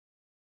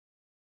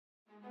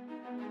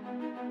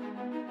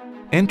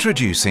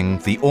Introducing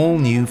the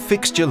all-new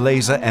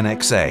Fixturlaser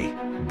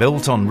NXA,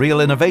 built on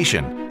real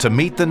innovation to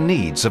meet the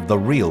needs of the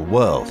real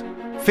world.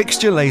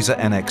 Fixturlaser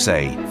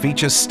NXA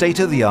features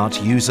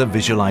state-of-the-art user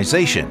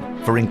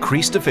visualization for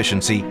increased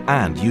efficiency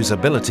and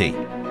usability.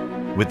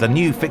 With the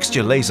new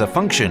Fixturlaser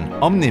function,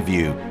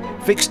 OmniView,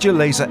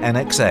 Fixturlaser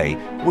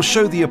NXA will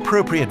show the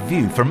appropriate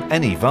view from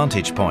any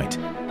vantage point.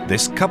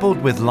 This, coupled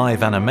with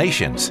live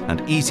animations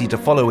and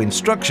easy-to-follow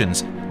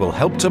instructions, will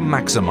help to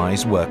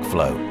maximize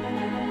workflow.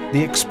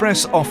 The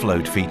Express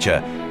Offload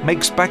feature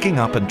makes backing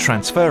up and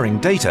transferring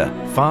data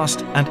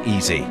fast and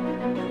easy.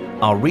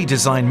 Our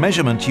redesigned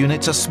measurement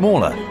units are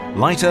smaller,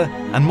 lighter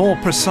and more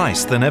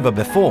precise than ever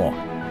before.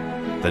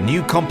 The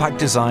new compact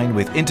design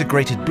with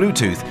integrated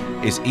Bluetooth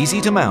is easy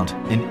to mount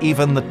in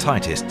even the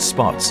tightest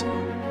spots.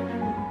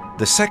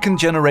 The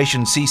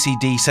second-generation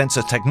CCD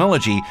sensor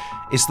technology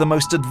is the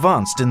most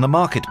advanced in the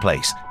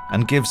marketplace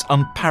and gives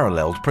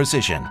unparalleled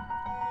precision.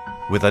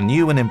 With a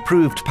new and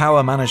improved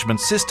power management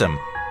system,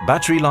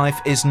 battery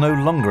life is no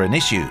longer an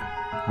issue,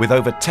 with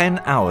over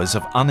 10 hours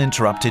of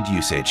uninterrupted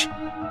usage.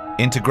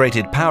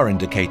 Integrated power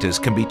indicators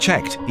can be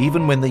checked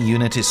even when the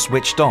unit is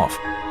switched off,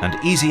 and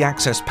easy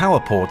access power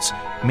ports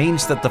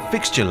means that the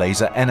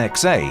Fixturlaser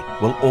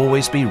NXA will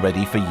always be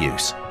ready for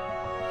use.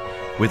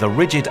 With a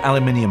rigid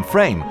aluminium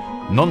frame,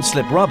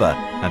 non-slip rubber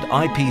and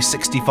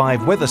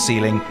IP65 weather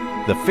sealing,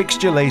 the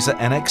Fixturlaser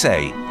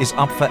NXA is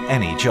up for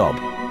any job.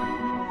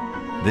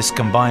 This,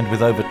 combined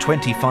with over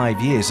 25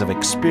 years of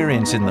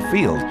experience in the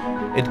field,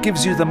 it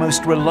gives you the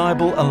most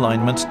reliable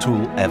alignment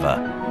tool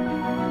ever.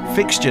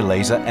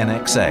 Fixturlaser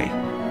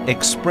NXA.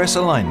 Express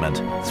alignment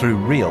through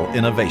real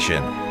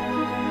innovation.